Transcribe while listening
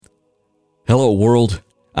Hello, world.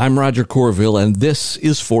 I'm Roger Corville, and this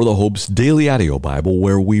is For the Hope's Daily Audio Bible,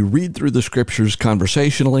 where we read through the Scriptures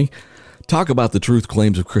conversationally, talk about the truth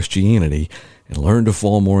claims of Christianity, and learn to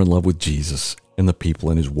fall more in love with Jesus and the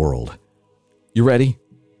people in His world. You ready?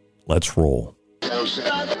 Let's roll.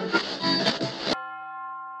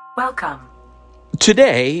 Welcome.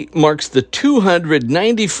 Today marks the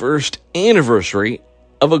 291st anniversary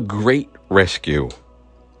of a great rescue.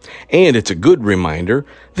 And it's a good reminder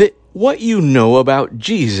that what you know about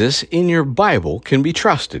Jesus in your Bible can be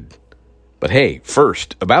trusted. But hey,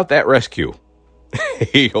 first, about that rescue.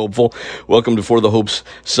 Hey, hopeful. Welcome to For the Hope's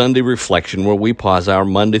Sunday Reflection, where we pause our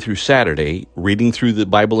Monday through Saturday reading through the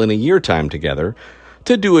Bible in a year time together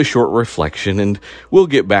to do a short reflection, and we'll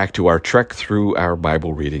get back to our trek through our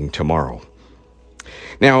Bible reading tomorrow.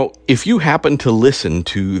 Now, if you happen to listen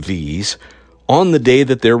to these on the day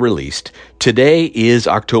that they're released, today is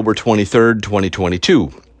October 23rd,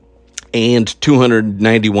 2022. And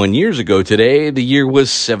 291 years ago today, the year was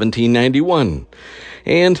 1791.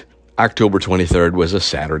 And October 23rd was a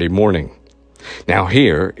Saturday morning. Now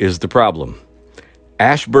here is the problem.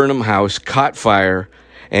 Ashburnham House caught fire,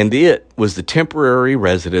 and it was the temporary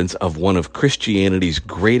residence of one of Christianity's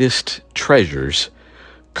greatest treasures,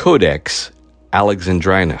 Codex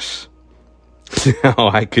Alexandrinus. Now,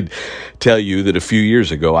 I could tell you that a few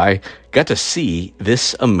years ago, I got to see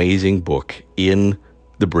this amazing book in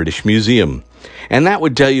the British Museum. And that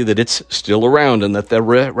would tell you that it's still around and that the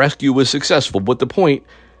rescue was successful. But the point,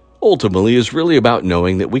 ultimately, is really about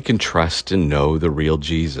knowing that we can trust and know the real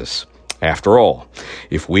Jesus. After all,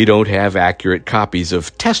 if we don't have accurate copies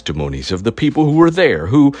of testimonies of the people who were there,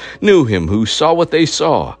 who knew Him, who saw what they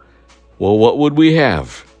saw, well, what would we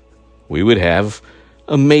have? We would have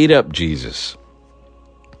a made-up Jesus.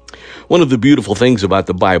 One of the beautiful things about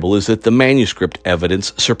the Bible is that the manuscript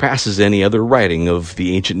evidence surpasses any other writing of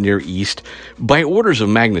the ancient Near East by orders of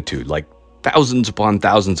magnitude, like thousands upon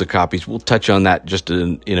thousands of copies. We'll touch on that just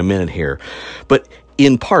in a minute here. But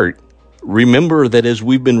in part, remember that as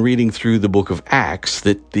we've been reading through the book of Acts,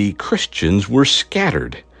 that the Christians were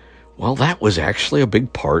scattered. Well, that was actually a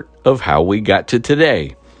big part of how we got to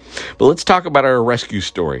today. But let's talk about our rescue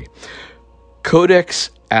story. Codex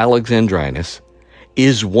Alexandrinus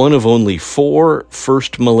is one of only 4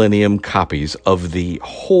 first millennium copies of the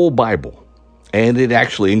whole Bible. And it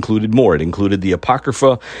actually included more. It included the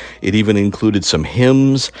Apocrypha. It even included some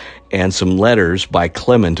hymns and some letters by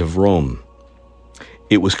Clement of Rome.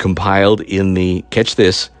 It was compiled in the, catch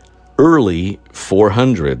this, early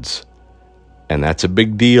 400s. And that's a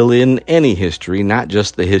big deal in any history, not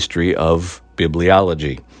just the history of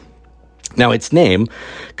bibliology. Now, its name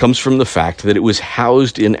comes from the fact that it was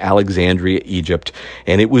housed in Alexandria, Egypt,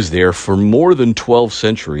 and it was there for more than 12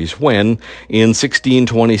 centuries when, in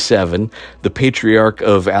 1627, the Patriarch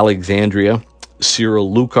of Alexandria,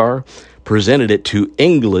 Cyril Lucar, presented it to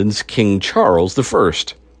England's King Charles I.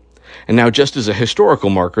 And now, just as a historical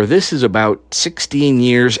marker, this is about 16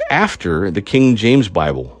 years after the King James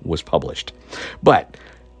Bible was published. But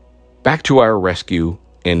back to our rescue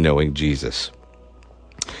and knowing Jesus.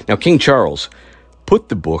 Now, King Charles put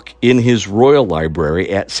the book in his royal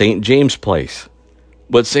library at St. James Place.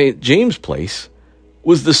 But St. James Place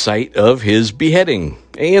was the site of his beheading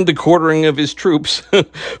and the quartering of his troops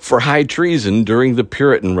for high treason during the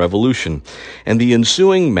Puritan Revolution. And the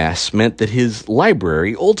ensuing mess meant that his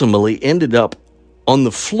library ultimately ended up on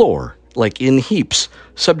the floor, like in heaps,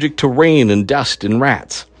 subject to rain and dust and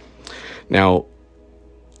rats. Now,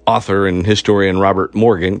 author and historian Robert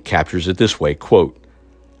Morgan captures it this way, quote,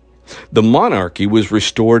 "The monarchy was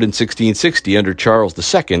restored in 1660 under Charles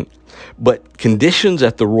II, but conditions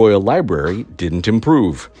at the Royal Library didn't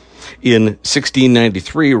improve. In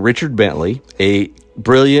 1693, Richard Bentley, a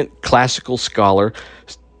brilliant classical scholar,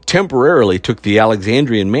 temporarily took the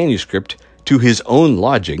Alexandrian manuscript to his own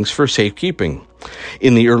lodgings for safekeeping.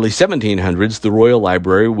 In the early 1700s, the Royal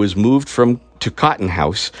Library was moved to Cotton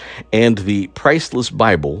House, and the priceless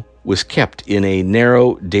Bible was kept in a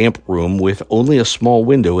narrow, damp room with only a small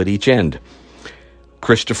window at each end.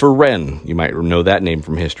 Christopher Wren, you might know that name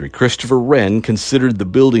from history, Christopher Wren considered the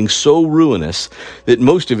building so ruinous that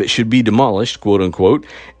most of it should be demolished, quote unquote,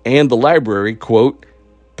 and the library, quote,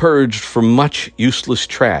 purged from much useless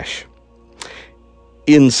trash.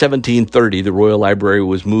 In 1730, the Royal Library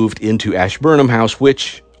was moved into Ashburnham House,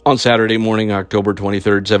 which, on Saturday morning, October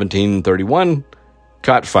 23rd, 1731,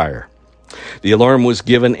 caught fire. The alarm was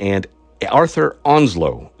given, and Arthur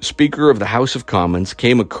Onslow, Speaker of the House of Commons,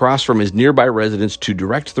 came across from his nearby residence to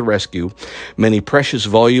direct the rescue. Many precious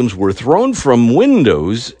volumes were thrown from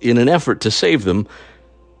windows in an effort to save them,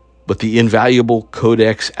 but the invaluable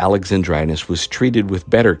Codex Alexandrinus was treated with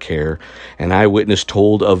better care. An eyewitness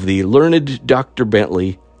told of the learned Dr.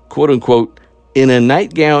 Bentley, quote-unquote, in a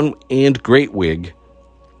nightgown and great wig,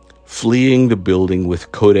 fleeing the building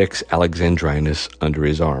with Codex Alexandrinus under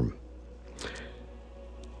his arm.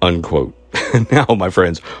 Unquote. Now, my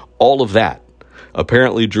friends, all of that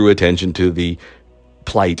apparently drew attention to the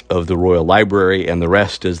plight of the Royal Library, and the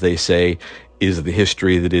rest, as they say, is the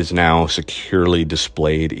history that is now securely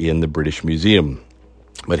displayed in the British Museum.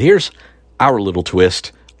 But here's our little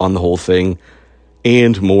twist on the whole thing,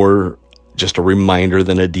 and more just a reminder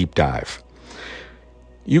than a deep dive.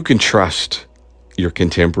 You can trust your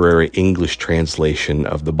contemporary English translation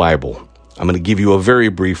of the Bible. I'm going to give you a very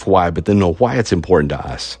brief why, but then know why it's important to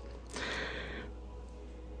us.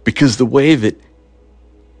 Because the way that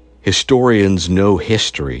historians know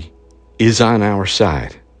history is on our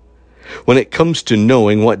side. When it comes to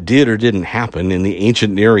knowing what did or didn't happen in the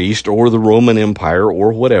ancient Near East or the Roman Empire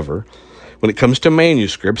or whatever, when it comes to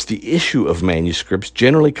manuscripts, the issue of manuscripts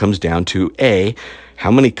generally comes down to A,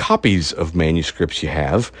 how many copies of manuscripts you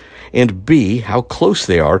have, and B, how close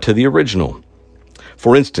they are to the original.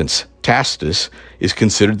 For instance, Tacitus is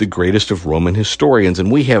considered the greatest of Roman historians,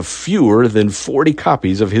 and we have fewer than 40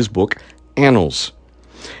 copies of his book, Annals.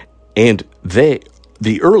 And the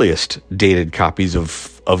earliest dated copies of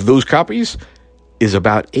those copies is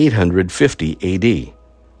about 850 AD.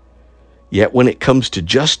 Yet when it comes to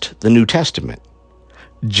just the New Testament,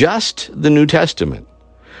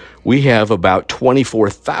 we have about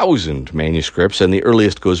 24,000 manuscripts, and the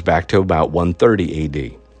earliest goes back to about 130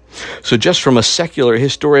 AD. So just from a secular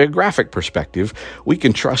historiographic perspective, we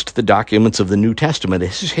can trust the documents of the New Testament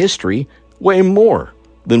as history way more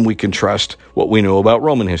than we can trust what we know about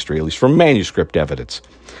Roman history, at least from manuscript evidence.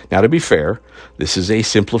 Now, to be fair, this is a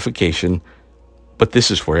simplification, but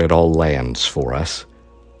this is where it all lands for us.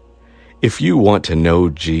 If you want to know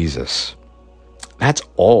Jesus, that's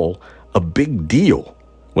all a big deal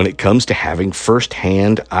when it comes to having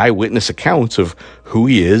first-hand eyewitness accounts of who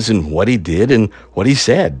he is and what he did and what he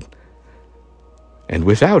said. And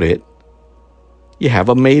without it, you have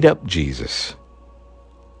a made-up Jesus.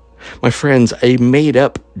 My friends, a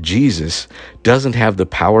made-up Jesus doesn't have the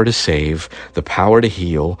power to save, the power to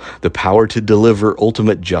heal, the power to deliver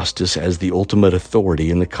ultimate justice as the ultimate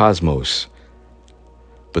authority in the cosmos.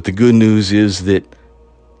 But the good news is that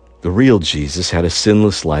the real Jesus had a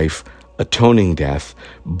sinless life, atoning death,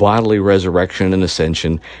 bodily resurrection and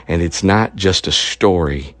ascension, and it's not just a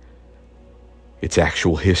story, it's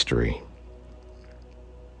actual history.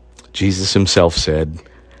 Jesus himself said,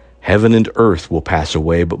 "Heaven and earth will pass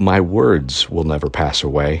away, but my words will never pass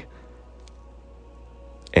away."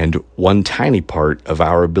 And one tiny part of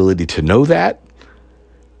our ability to know that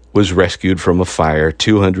was rescued from a fire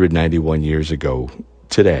 291 years ago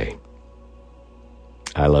today.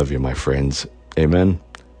 I love you, my friends. Amen.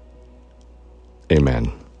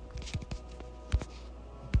 Amen.